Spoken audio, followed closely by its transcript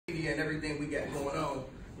media and everything we got going on,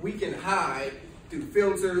 we can hide through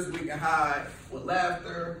filters, we can hide with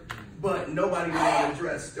laughter, but nobody want to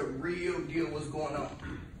address the real deal what's going on.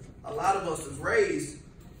 A lot of us was raised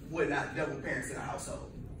with not double parents in the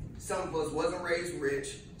household. Some of us wasn't raised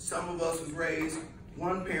rich. Some of us was raised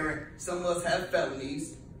one parent. Some of us have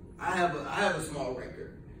felonies. I have a small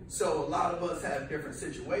record. So a lot of us have different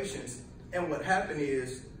situations. And what happened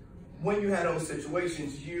is, when you had those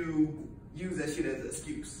situations, you use that shit as an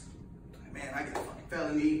excuse. Like, man, I got a fucking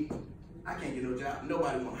felony. I can't get no job.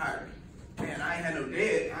 Nobody won't hire me. Man, I ain't had no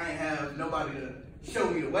debt. I ain't have nobody to show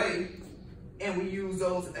me the way. And we use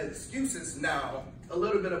those as excuses. Now, a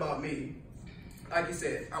little bit about me. Like you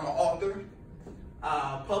said, I'm an author.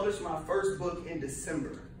 I published my first book in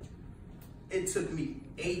December. It took me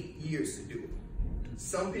 8 years to do it.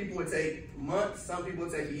 Some people would take months, some people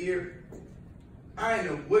would take a year. I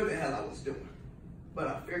didn't know what the hell I was doing, but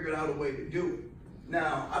I figured out a way to do it.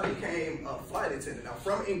 Now, I became a flight attendant. I'm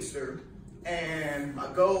from Inkster, and my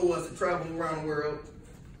goal was to travel around the world,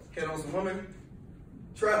 get on some women,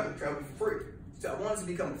 travel for free. So I wanted to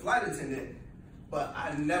become a flight attendant, but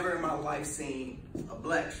I never in my life seen a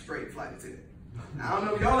black straight flight attendant. I don't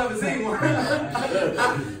know if y'all ever seen one.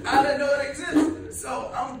 I didn't know it existed.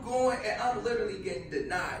 So I'm going and I'm literally getting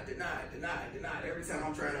denied every time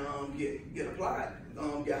I'm trying to get applied,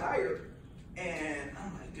 get hired. And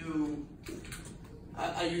I'm like, dude,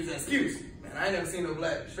 I use that excuse. Man, I ain't never seen no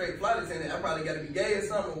black straight flight attendant. I probably got to be gay or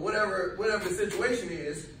something, or whatever the situation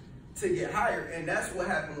is to get hired. And that's what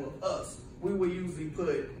happened with us. We would usually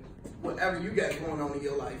put whatever you got going on in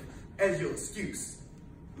your life as your excuse.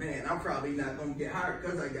 Man, I'm probably not gonna get hired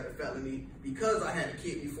because I got a felony, because I had a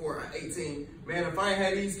kid before I'm 18. Man, if I ain't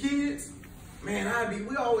had these kids, man,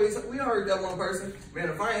 we heard that one person, man,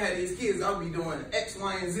 if I ain't had these kids, I'll be doing X,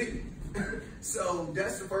 Y, and Z. So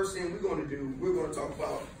that's the first thing we're gonna do. We're gonna talk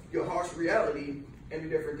about your harsh reality and the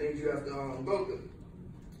different things you have to go through.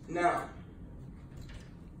 Now,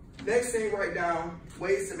 next thing, write down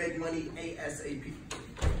ways to make money ASAP.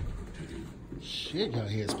 Shit, y'all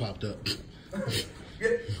heads popped up.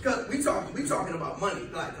 Yeah, because we talking about money.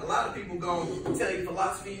 Like, a lot of people gonna tell you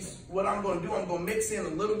philosophies. What I'm gonna do, I'm gonna mix in a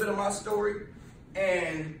little bit of my story,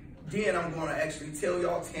 and then I'm gonna actually tell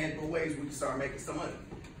y'all tangible ways we can start making some money.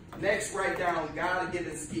 Next, write down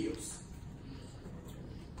God-given skills.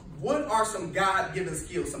 What are some God-given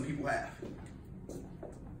skills some people have?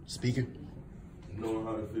 Speaking. Knowing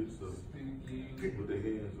how to fix stuff with their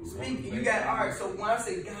hands. Speaking, you got, all right, so when I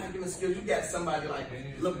say God-given skills, you got somebody like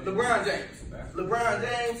LeBron James. LeBron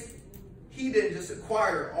James, he didn't just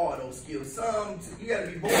acquire all those skills. Some, you gotta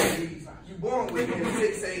be born with these. You're born with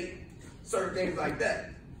 6'8", certain things like that.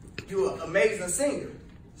 You're an amazing singer.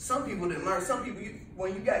 Some people didn't learn. Some people,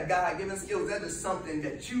 when you got God-given skills, that is something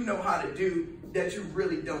that you know how to do that you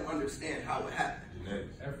really don't understand how it happened.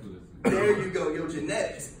 Genetics. There you go, your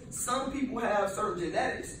genetics. Some people have certain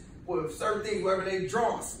genetics with certain things, wherever they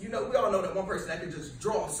draw. You know, we all know that one person that can just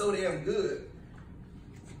draw so damn good.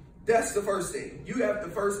 That's the first thing. You have to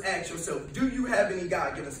first ask yourself, do you have any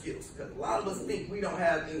God-given skills? Because a lot of us think we don't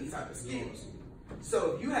have any type of skills.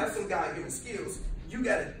 So if you have some God-given skills, you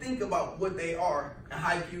got to think about what they are and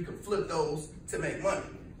how you can flip those to make money.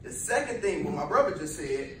 The second thing, what my brother just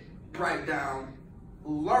said, write down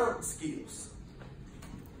learned skills.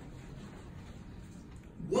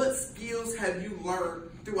 What skills have you learned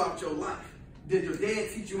throughout your life? Did your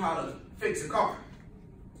dad teach you how to fix a car?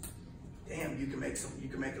 Damn, you can make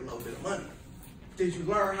a little bit of money. Did you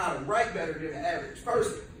learn how to write better than the average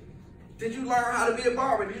person? Did you learn how to be a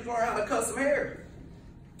barber? Did you learn how to cut some hair?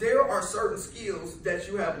 There are certain skills that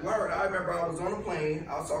you have learned. I remember I was on a plane,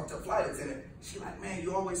 I was talking to a flight attendant. She's like, man,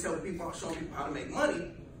 you always help people out, showing people how to make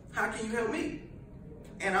money. How can you help me?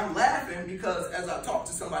 And I'm laughing because as I talk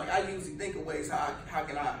to somebody, I usually think of ways how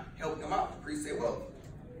can I help them out. The priest said, well,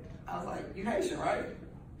 I was like, you Haitian, right?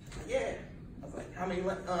 Like, yeah. I was like, I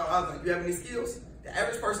was like, you have any skills? The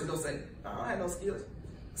average person don't say, no, I don't have no skills. I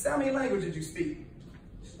said, how many languages you speak?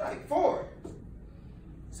 She's like, 4.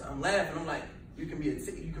 So I'm laughing. I'm like, you can be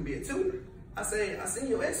a tutor. I say, I seen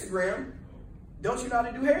your Instagram. Don't you know how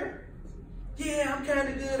to do hair? Yeah, I'm kind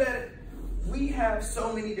of good at it. We have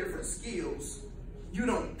so many different skills. You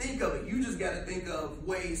don't think of it. You just got to think of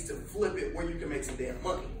ways to flip it where you can make some damn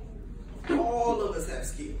money. All of us have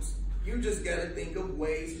skills. You just got to think of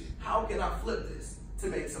ways, how can I flip this to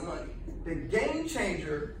make some money? The game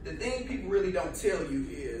changer, the thing people really don't tell you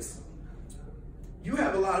is, you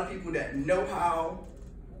have a lot of people that know how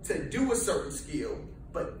to do a certain skill,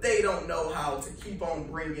 but they don't know how to keep on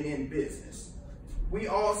bringing in business. We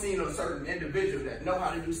all seen a certain individual that know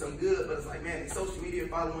how to do some good, but it's like, man, social media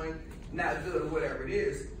following, not good or whatever it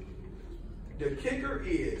is. The kicker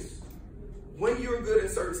is, when you're good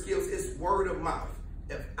at certain skills, it's word of mouth.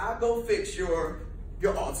 If I go fix your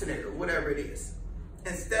alternator, whatever it is,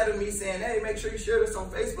 instead of me saying, hey, make sure you share this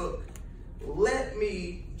on Facebook,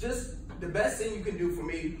 the best thing you can do for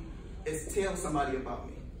me is tell somebody about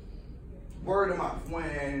me. Word of mouth.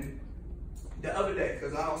 When the other day,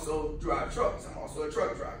 because I also drive trucks, I'm also a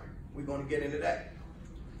truck driver. We're going to get into that.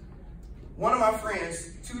 One of my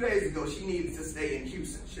friends, 2 days ago, she needed to stay in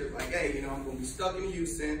Houston. She was like, hey, I'm going to be stuck in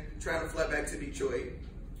Houston, trying to fly back to Detroit.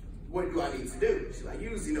 What do I need to do? She's like, you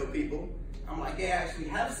usually know people. I'm like, hey, I actually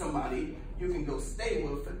have somebody you can go stay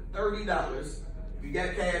with for $30. You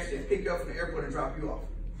got cash, they pick you up from the airport and drop you off.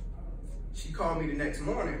 She called me the next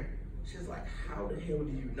morning. She was like, how the hell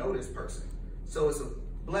do you know this person? So it's a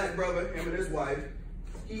black brother, him and his wife.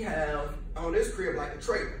 He have on this crib like a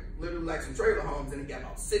trailer, literally like some trailer homes, and he got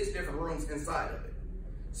about 6 different rooms inside of it.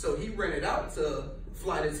 So he rented out to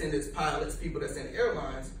flight attendants, pilots, people that's in the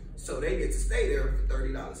airlines, so they get to stay there for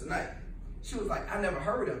 $30 a night. She was like, I never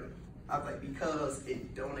heard of it. I was like, because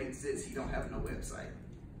it don't exist. He don't have no website.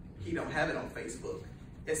 He don't have it on Facebook.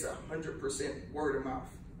 It's 100% word of mouth.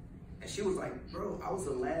 And she was like, bro, I was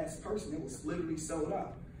the last person. It was literally sold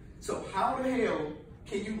out. So how the hell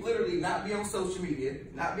can you literally not be on social media,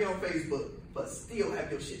 not be on Facebook, but still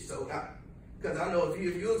have your shit sold out? Because I know if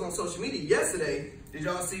you was on social media yesterday, did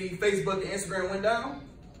y'all see Facebook and Instagram went down?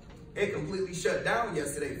 It completely shut down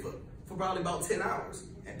yesterday for probably about 10 hours.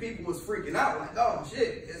 And people was freaking out like, oh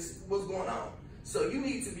shit, what's going on? So you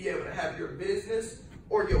need to be able to have your business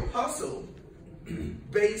or your hustle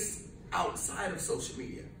based outside of social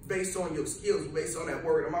media, based on your skills, based on that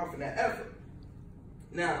word of mouth and that effort.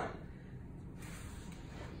 Now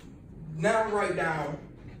write down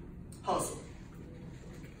hustle.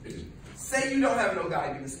 Say you don't have no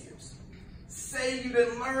God-given skills. Say you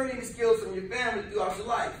didn't learn any skills from your family throughout your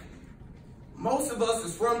life. Most of us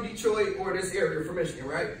is from Detroit or this area from Michigan,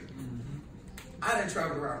 right? I done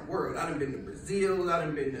traveled around the world. I done been to Brazil, I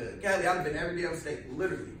done been to Cali, I done been every damn state,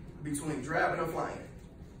 literally, between driving and flying.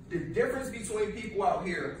 The difference between people out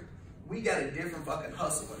here, we got a different fucking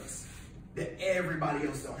hustle in us that everybody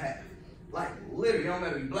else don't have. Like, literally, don't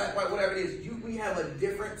matter if you black, white, whatever it is, we have a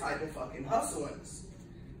different type of fucking hustle in us.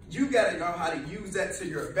 You gotta know how to use that to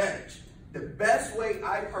your advantage. The best way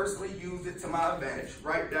I personally use it to my advantage,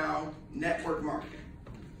 write down network marketing.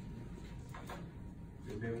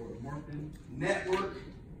 Network marketing? Network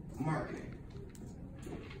marketing.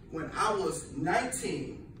 When I was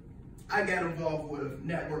 19, I got involved with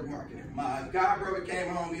network marketing. My god brother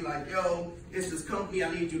came home, be like, yo, it's this company,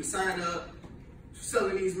 I need you to sign up,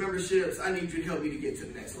 selling these memberships, I need you to help me to get to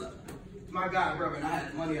the next level. My god brother and I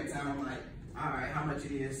had the money at the time, I'm like, all right, how much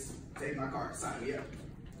it is? Take my card, sign me up.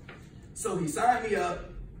 So he signed me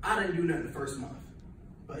up. I didn't do nothing the first month,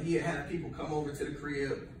 but he had people come over to the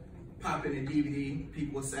crib, pop in a DVD,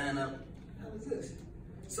 people would sign up. How was this?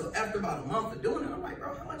 So after about a month of doing it, I'm like,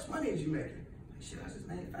 bro, how much money did you make? Like, shit, I just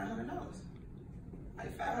made $500.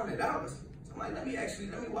 Like $500. So I'm like, let me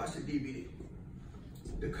watch the DVD.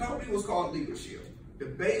 The company was called Legal Shield. The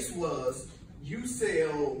base was you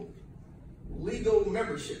sell legal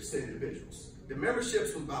memberships to individuals. The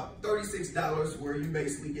memberships was about $36 where you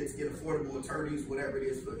basically get to get affordable attorneys, whatever it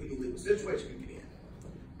is for any legal situation you get in.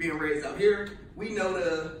 Being raised out here, we know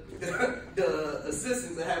the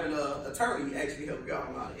assistance of having an attorney actually help you out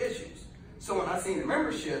on a lot of issues. So when I seen the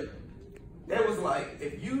membership, that was like,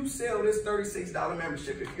 if you sell this $36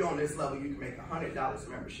 membership, if you're on this level, you can make $100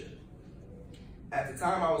 membership. At the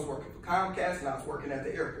time, I was working for Comcast and I was working at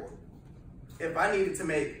the airport. If I needed to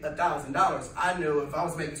make $1,000, I knew if I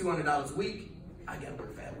was making $200 a week, I got to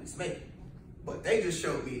work for at least make it. But they just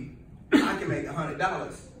showed me I can make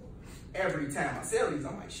 $100 every time I sell these.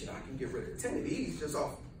 I'm like, shit, I can get rid of 10 of these just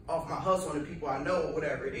off my hustle and the people I know or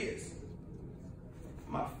whatever it is.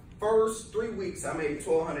 My first 3 weeks, I made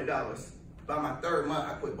 $1,200. By my third month,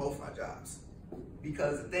 I quit both my jobs.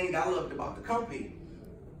 Because the thing I loved about the company,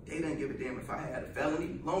 they didn't give a damn if I had a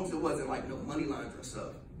felony, as long as it wasn't like no money lines or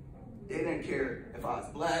stuff. They didn't care if I was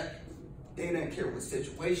black. They didn't care what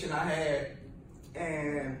situation I had.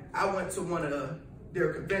 And I went to one of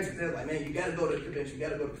their conventions. They're like, man, you gotta go to the convention, you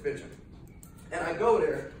gotta go to the convention. And I go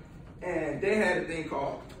there, and they had a thing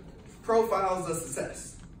called Profiles of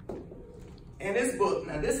Success. And this book,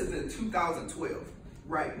 now this is in 2012.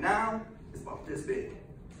 Right now, it's about this big.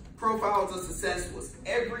 Profiles of Success was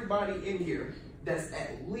everybody in here that's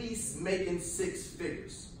at least making 6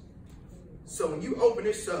 figures. So when you open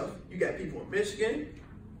this stuff, you got people in Michigan.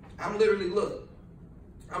 I'm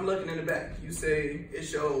looking in the back. You say it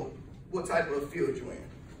showed what type of field you're in.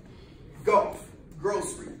 Golf,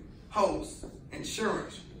 grocery, host,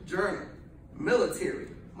 insurance, journal, military,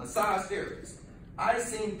 massage therapists. I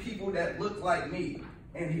seen people that look like me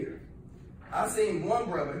in here. I seen one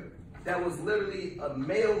brother that was literally a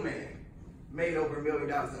mailman, made over $1 million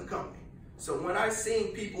in a company. So when I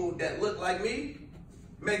seen people that look like me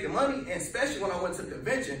making money, and especially when I went to the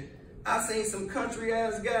convention, I seen some country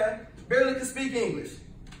ass guy, barely could speak English,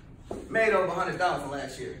 made over $100,000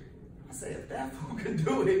 last year. I said, if that fool can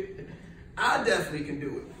do it, I definitely can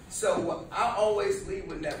do it. So I always lead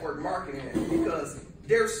with network marketing because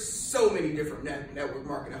there's so many different network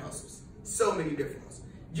marketing hustles, so many different ones.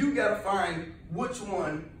 You gotta find which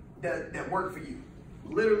one that work for you.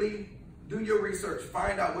 Literally, do your research,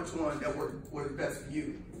 find out which one that works best for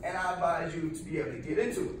you. And I advise you to be able to get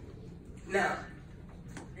into it. Now,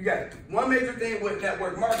 you got one major thing with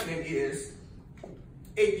network marketing is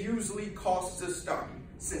it usually costs to start.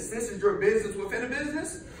 Since this is your business within a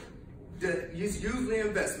business, it's usually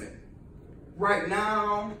investment. Right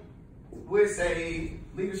now, we'll say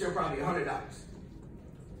leadership probably $100.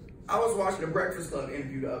 I was watching the Breakfast Club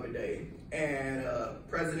interview the other day, and a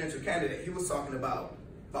presidential candidate, he was talking about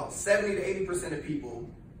 70 to 80% of people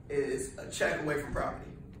is a check away from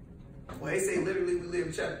poverty. Well, they say literally we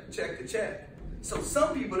live check to check. So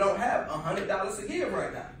some people don't have $100 to give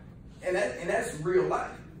right now, and that's real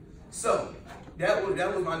life. So that was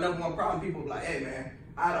my number one problem. People be like, hey man,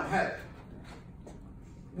 I don't have it.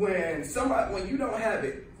 When you don't have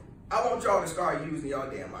it, I want y'all to start using y'all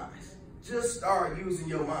damn minds. Just start using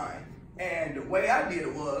your mind. And the way I did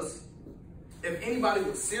it was, if anybody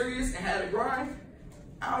was serious and had a grind,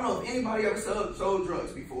 I don't know if anybody ever sold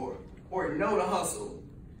drugs before or know the hustle,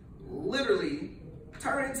 literally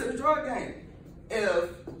turn into the drug game.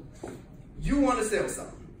 If you want to sell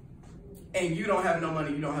something and you don't have no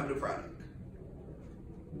money, you don't have the product,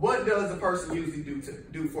 what does the person usually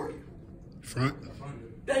do for you? Front.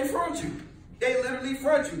 They front you. They literally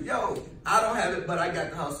front you. Yo, I don't have it, but I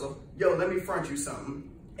got the hustle. Yo, let me front you something,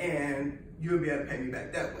 and you'll be able to pay me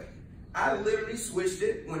back that way. I literally switched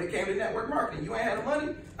it when it came to network marketing. You ain't had the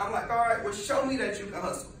money? I'm like, all right, well, show me that you can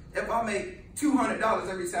hustle. If I make $200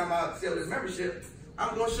 every time I sell this membership,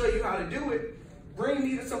 I'm going to show you how to do it. Bring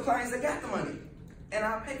me to some clients that got the money, and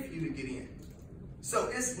I'll pay for you to get in. So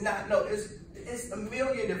it's a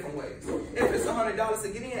million different ways. If it's $100 to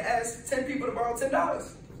get in, ask 10 people to borrow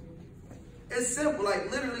 $10. It's simple.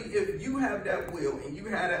 Like literally, if you have that will and you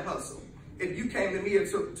have that hustle, if you came to me or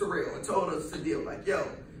to Terrell and told us to deal, like, yo,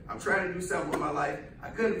 I'm trying to do something with my life, I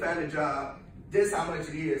couldn't find a job, this how much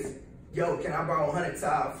it is, yo, can I borrow 100 to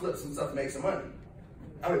I'll flip some stuff, make some money?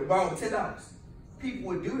 I mean, borrow $10. People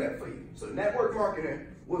would do that for you. So network marketing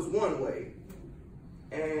was one way.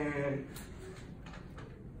 And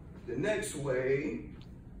the next way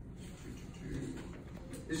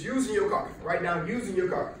is using your car. Right now, using your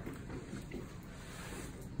car.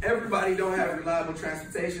 Everybody don't have reliable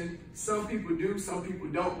transportation. Some people do, some people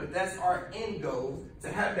don't, but that's our end goal, to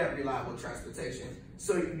have that reliable transportation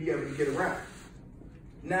so you can be able to get around.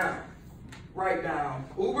 Now, write down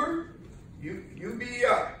Uber,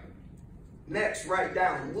 UBER. Next, write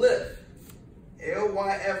down Lyft,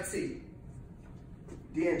 LYFT.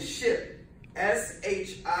 Then Ship,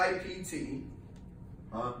 SHIPT.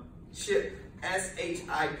 Ship,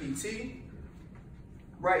 SHIPT.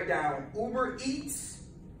 Write down Uber Eats.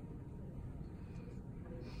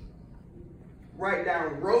 Write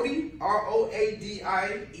down Roadie,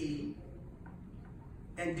 ROADIE.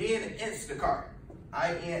 And then Instacart,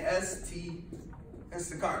 INST,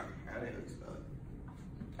 Instacart.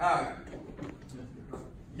 All right.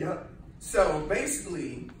 Yep. So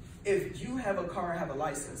basically, if you have a car and have a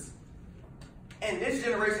license, and this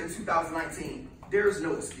generation in 2019, there's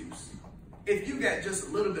no excuse. If you got just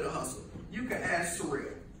a little bit of hustle, you can ask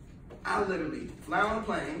Terrell. I literally fly on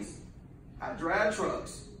planes, I drive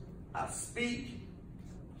trucks, I speak.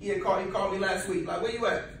 He called me last week, like, where you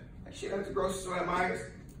at? Like, shit, at the grocery store at Myers.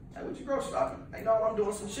 Like, what you grocery shopping? Like, no, I'm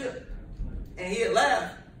doing some shit. And he had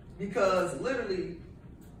laughed because literally,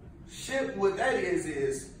 shit, what that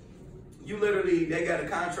is you literally, they got a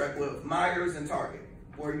contract with Myers and Target,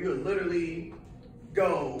 where you literally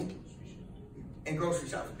go and grocery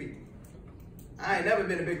shop for people. I ain't never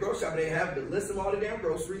been a big grocery shop. They have the list of all the damn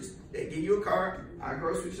groceries. They give you a card, I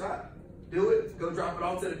grocery shop, do it, go drop it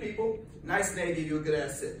off to the people. Nice thing, give you a good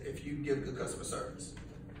ass tip if you give good customer service.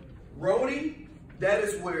 Roadie, that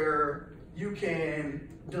is where you can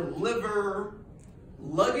deliver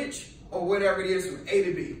luggage or whatever it is from A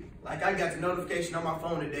to B. Like I got the notification on my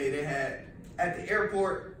phone today, they had at the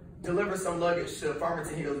airport, deliver some luggage to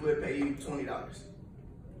Farmington Hills, we'll pay you $20.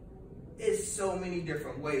 It's so many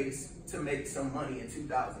different ways to make some money in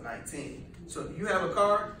 2019. So if you have a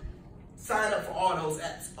car, sign up for all those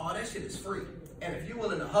apps. All that shit is free. And if you're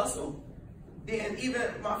willing to hustle, then even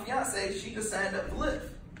my fiance, she just signed up for Lyft.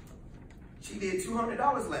 She did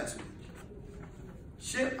 $200 last week.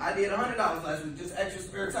 Shit, I did $100 last week, just extra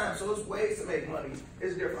spare time. So there's ways to make money.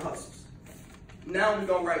 It's different hustles. Now we're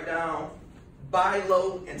gonna write down buy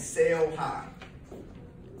low and sell high.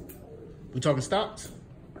 We talking stocks?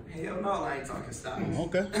 Hell no, I ain't talking stocks.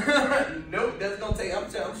 Okay. Nope, that's gonna take, I'm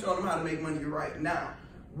showing them how to make money right now.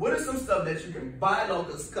 What are some stuff that you can buy low?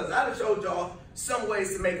 Because I done showed y'all some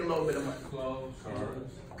ways to make a little bit of money. Clothes,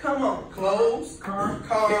 cars. Come on, clothes, cars.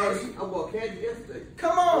 I bought candy yesterday.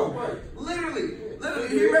 Come on, literally.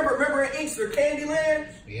 You remember in Inkster, Candyland?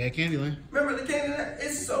 Yeah, Candyland. Remember the Candyland?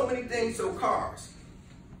 It's so many things. So cars.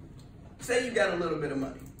 Say you got a little bit of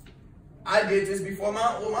money. I did this before with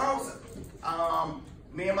my own son.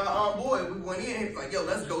 Me and my boy, we went in. He was like, "Yo,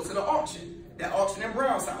 let's go to the auction." That auction in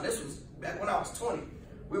Brownstown. This was back when I was 20.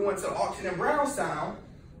 We went to the auction in Brownstown.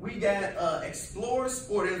 We got Explorer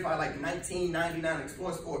Sport. It was by like 1999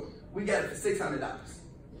 Explorer Sport. We got it for $600.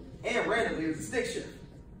 And randomly, it was a stick shift.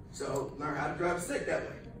 So learn how to drive a stick that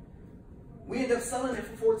way. We ended up selling it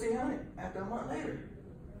for $1,400 after a month later.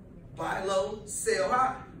 Buy low, sell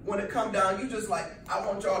high. When it come down, you just like, I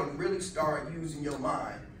want y'all to really start using your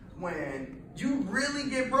mind. When you really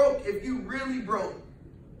get broke, if you really broke,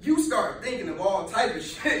 you start thinking of all type of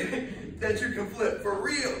shit that you can flip. For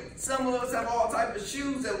real. Some of us have all type of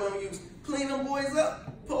shoes that we'll use. Clean them boys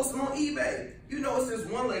up, post them on eBay. You know, it's this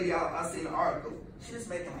one lady I seen an article. She was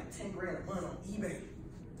making like 10 grand a month on eBay.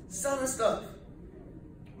 Selling stuff.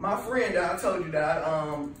 My friend that I told you that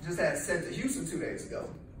I just had sent to Houston 2 days ago.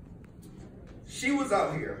 She was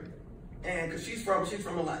out here, and cause she's from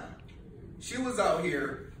Atlanta. She was out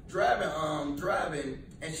here driving,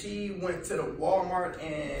 and she went to the Walmart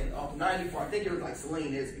and off 94. I think it was like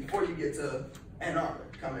Salinas before you get to Ann Arbor,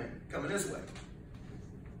 coming this way.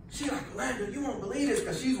 She like, Lando, you won't believe this,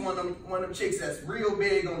 cause she's one of them chicks that's real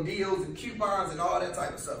big on deals and coupons and all that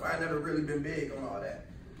type of stuff. I never really been big on all that.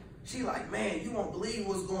 She like, man, you won't believe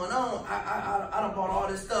what's going on. I done bought all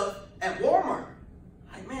this stuff at Walmart.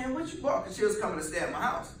 Like, man, what you bought? Cause she was coming to stay at my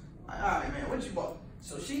house. Like, all right, man, what you bought?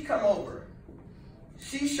 So she come over.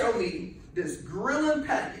 She showed me this grilling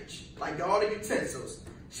package, like all the utensils.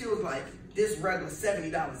 She was like, this regular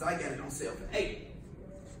 $70, I got it on sale for $80.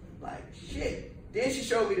 Like, shit. Then she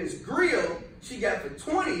showed me this grill she got for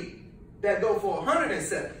 $20 that go for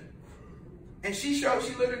 $170. And she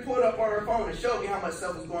literally pulled up on her phone and showed me how much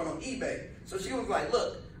stuff was going on eBay. So she was like,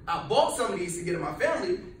 look, I bought some of these to get in my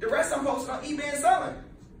family. The rest I'm posting on eBay and selling.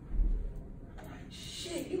 I'm like,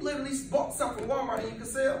 shit, you literally bought something from Walmart and you can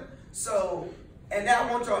sell? So, and now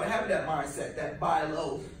I want y'all to have that mindset, that buy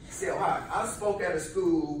low, sell high. I spoke at a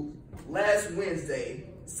school last Wednesday,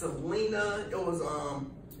 Selena.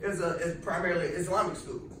 It's primarily an Islamic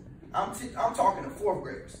school. I'm talking to 4th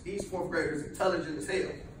graders. These 4th graders are intelligent as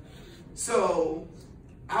hell. So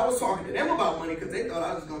I was talking to them about money because they thought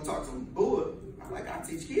I was going to talk some bull. I'm like, I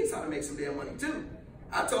teach kids how to make some damn money too.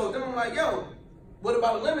 I told them, I'm like, yo, what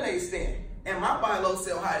about a lemonade stand? And my buy low,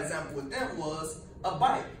 sell high example with them was a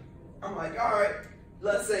bike. I'm like, all right,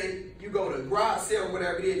 let's say you go to a garage sale or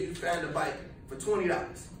whatever it is, you find a bike for $20.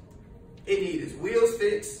 It needs its wheels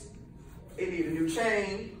fixed. It needs a new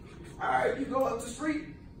chain. All right, you go up the street.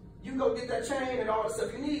 You go get that chain and all the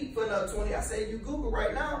stuff you need for another $20. I say, you Google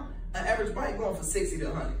right now, an average bike going for $60 to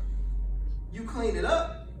 $100. You clean it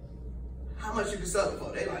up, how much you can sell it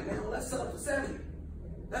for? They like, man, well, let's sell it for $70.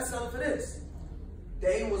 Let's sell it for this.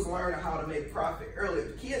 They was learning how to make profit earlier.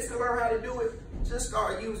 If kids can learn how to do it, just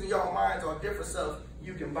start using y'all minds on different stuff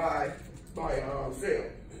you can buy sell.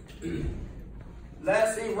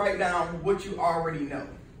 Last thing, write down what you already know.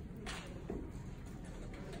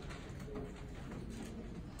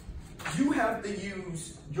 You have to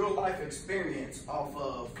use your life experience off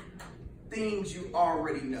of things you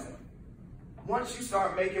already know. Once you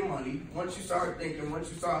start making money, once you start thinking, once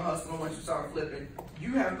you start hustling, once you start flipping,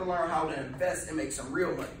 you have to learn how to invest and make some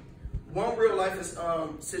real money. One real life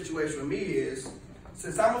situation with me is,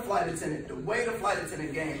 since I'm a flight attendant, the way the flight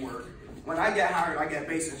attendant game works, when I got hired, I got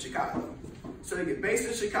based in Chicago. So to get based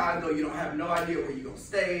in Chicago, you don't have no idea where you're going to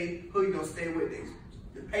stay, who you're going to stay with.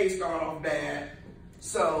 The pay start off bad.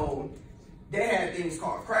 So they had things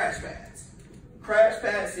called crash pads. Crash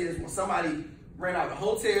pads is when somebody rent out a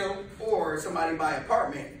hotel or somebody buy an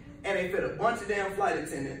apartment and they fit a bunch of damn flight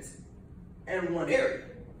attendants in one area.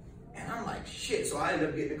 And I'm like, shit. So I ended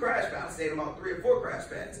up getting a crash pad. I stayed in about 3 or 4 crash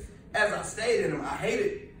pads. As I stayed in them, I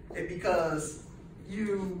hated it because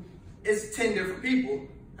it's 10 different people.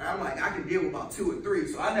 And I'm like, I can deal with about 2 or 3.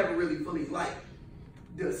 So I never really fully liked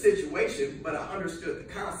the situation, but I understood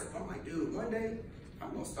the concept. I'm like, dude, one day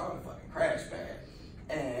I'm gonna start a fucking crash pad,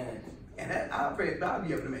 and that, I'll be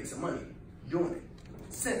able to make some money doing it.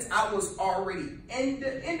 Since I was already in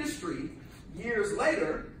the industry, years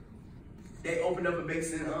later, they opened up a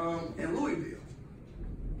base in Louisville.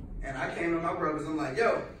 And I came to my brothers, I'm like,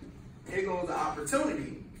 yo, here goes the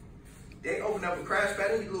opportunity. They opened up a crash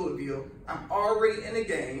pad in Louisville. I'm already in the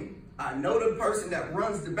game. I know the person that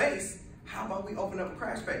runs the base. How about we open up a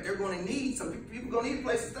crash pad? They're gonna need, some people gonna need a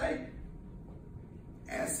place to stay.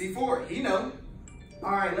 Ask C4, he know.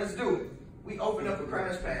 All right, let's do it. We opened up a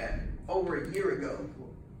crash pad over a year ago.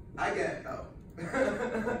 I got,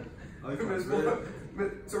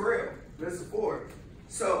 Terrell, Mr. Ford.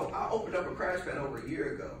 So I opened up a crash pad over a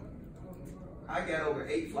year ago. I got over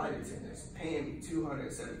 8 flight attendants paying me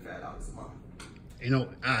 $275 a month. You know,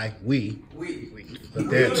 we. But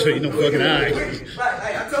that's, you know, fucking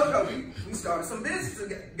Like I told you, we started some business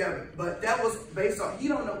together, but that was based on, he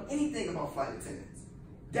don't know anything about flight attendants.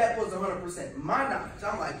 That was 100% my knowledge.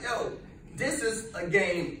 I'm like, yo, this is a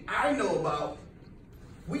game I know about.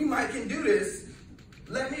 We might can do this.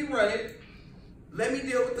 Let me run it. Let me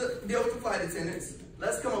deal with the flight attendants.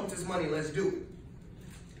 Let's come up with this money. Let's do it.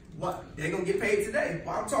 What? They're gonna get paid today.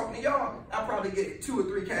 While I'm talking to y'all, I'll probably get 2 or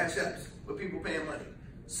 3 cash apps with people paying money.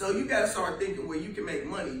 So you gotta start thinking where you can make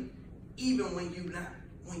money even when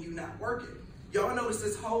you're not working. Y'all notice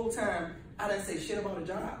this whole time I didn't say shit about a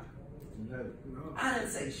job. I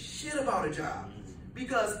didn't say shit about a job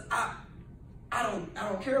because I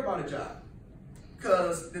don't care about a job.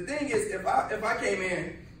 Cause the thing is, if I came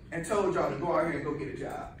in and told y'all to go out here and go get a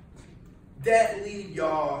job, that leave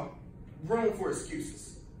y'all room for excuses.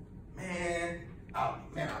 Man, I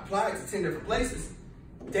applied to 10 different places.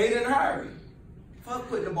 They didn't hire me. Fuck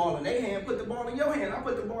putting the ball in their hand, put the ball in your hand. I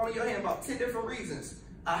put the ball in your hand about 10 different reasons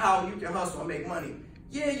of how you can hustle and make money.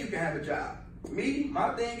 Yeah, you can have a job. Me,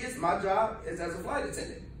 my thing is, my job is as a flight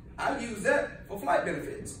attendant. I use that for flight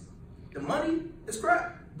benefits. The money is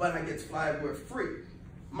crap, but I get to fly everywhere for free.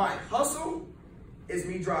 My hustle is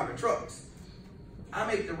me driving trucks. I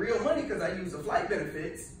make the real money because I use the flight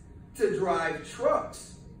benefits to drive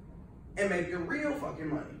trucks and make the real fucking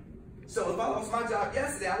money. So if I lost my job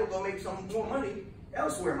yesterday, I would go make some more money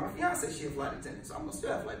elsewhere. My fiance, she a flight attendant, so I'm gonna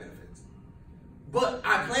still have flight benefits. But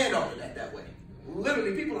I planned all of that way.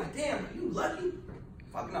 Literally, people are like, damn, are you lucky?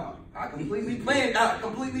 Fuck no, I completely planned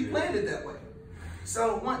it that way.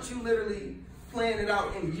 So once you literally plan it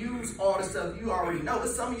out and use all the stuff you already know,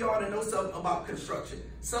 there's some of y'all that know something about construction.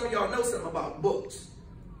 Some of y'all know something about books.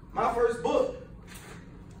 My first book,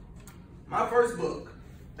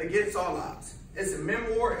 Against All Odds. It's a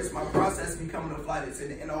memoir. It's my process of becoming a flight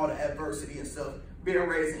attendant and all the adversity and stuff. Being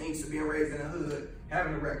raised in Inkster, being raised in the hood,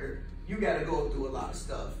 having a record. You got to go through a lot of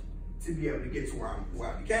stuff to be able to get to where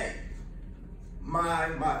I became.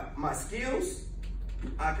 My skills,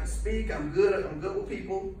 I can speak. I'm good with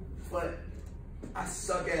people, but I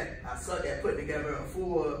suck at putting together a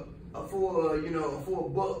full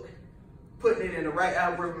book, putting it in the right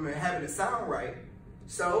algorithm and having it sound right.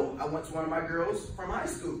 So I went to one of my girls from high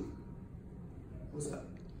school. What's up?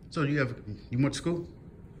 So you went to school?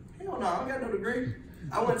 Hell no, I don't got no degree.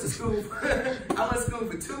 I went to school. I went to school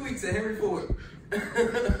for 2 weeks at Henry Ford.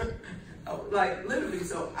 Like literally,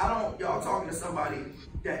 so y'all talking to somebody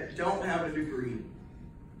that don't have a degree,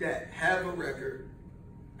 that have a record.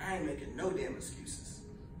 I ain't making no damn excuses.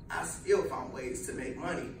 I still found ways to make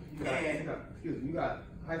money. You got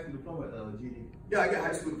high school diploma at GD? Yeah, I got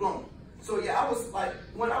high school diploma. So yeah, I was like,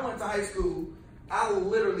 when I went to high school, I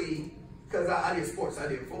literally, because I did sports. I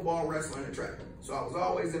did football, wrestling, and track. So I was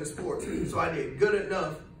always into sports. So I did good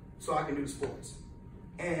enough so I can do sports.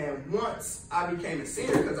 And once I became a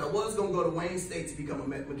senior, because I was going to go to Wayne State to become a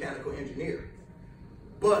mechanical engineer.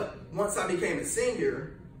 But once I became a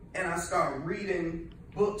senior and I started reading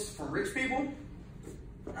books for rich people,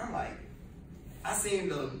 I'm like, I seen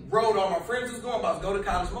the road all my friends was going about to go to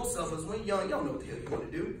college. Most of us, when you're young, you don't know what the hell you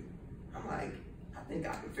want to do. I'm like, I think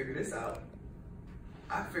I can figure this out.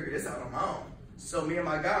 I can figure this out on my own. So me and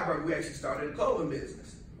my guy brother, we actually started a clothing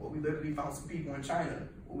business where we literally found some people in China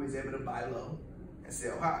who was able to buy low and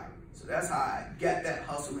sell high. So that's how I got that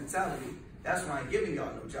hustle mentality. That's why I ain't giving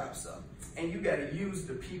y'all no job stuff. And you gotta use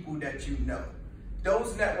the people that you know.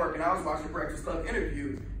 Those networking, I was watching a Breakfast Club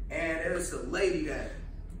interview, and it was a lady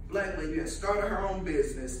black lady that started her own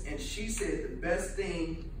business, and she said the best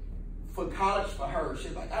thing for college for her,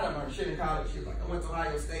 she's like, I done learned shit in college. She's like, I went to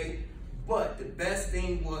Ohio State, but the best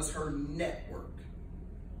thing was her network.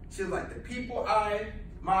 She was like, the people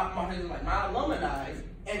my alumni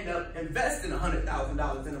end up investing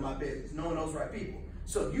 $100,000 into my business, knowing those right people.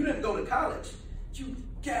 So if you didn't go to college, you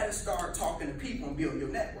gotta start talking to people and build your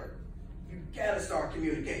network. You gotta start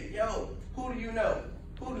communicating. Yo, who do you know?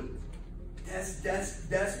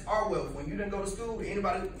 That's our wealth. When you didn't go to school,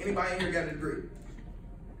 anybody in here got a degree?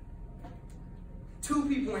 2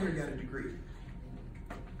 people in here got a degree.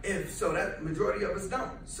 If so, that majority of us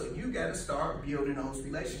don't. So you got to start building those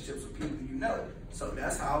relationships with people you know. So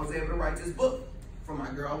that's how I was able to write this book for my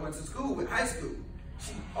girl I went to school with, high school.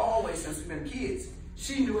 She always, since we've been kids,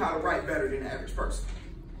 she knew how to write better than the average person.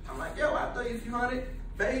 I'm like, yo, I'll throw you a few hundred,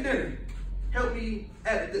 pay dinner, help me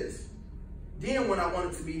edit this. Then when I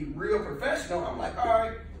wanted to be real professional, I'm like, all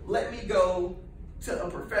right, let me go to a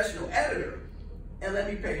professional editor and let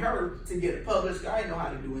me pay her to get it published. I didn't know how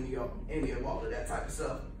to do any of all of that type of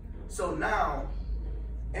stuff. So now,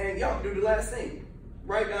 and y'all can do the last thing.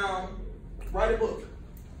 Write a book.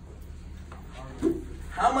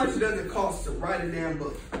 How much does it cost to write a damn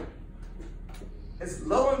book? It's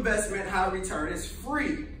low investment, high return. It's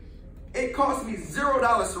free. It cost me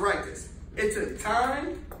 $0 to write this. It took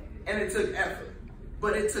time and it took effort,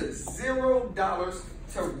 but it took $0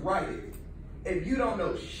 to write it. If you don't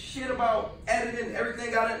know shit about editing,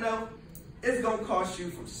 everything I didn't know, it's gonna cost you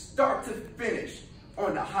from start to finish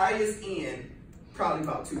on the highest end, probably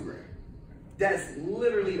about $2 grand. That's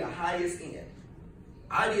literally the highest end.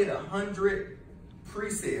 I did 100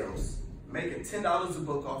 pre-sales, making $10 a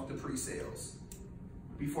book off the pre-sales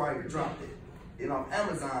before I even dropped it. Then on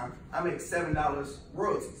Amazon, I make $7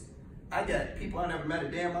 royalties. I got people I never met a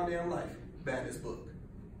day in my damn life buying this book.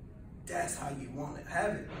 That's how you want to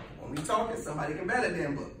have it. When we talking, somebody can buy a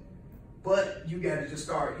damn book. But you got to just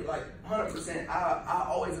start, like 100%. I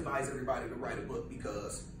always advise everybody to write a book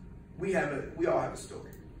because we all have a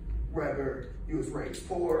story. Whether you was raised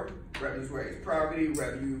poor, whether you was raised poverty,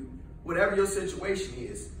 whatever your situation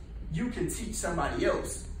is, you can teach somebody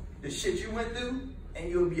else the shit you went through and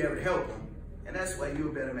you'll be able to help them. And that's why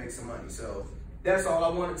you'll better make some money. So that's all I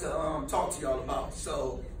wanted to talk to y'all about.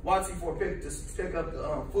 So Watsy for pick up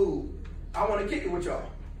the food. I want to kick it with y'all.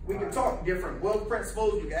 We can talk different wealth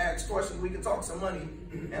principles. You can ask questions. We can talk some money.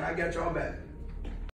 And I got y'all back.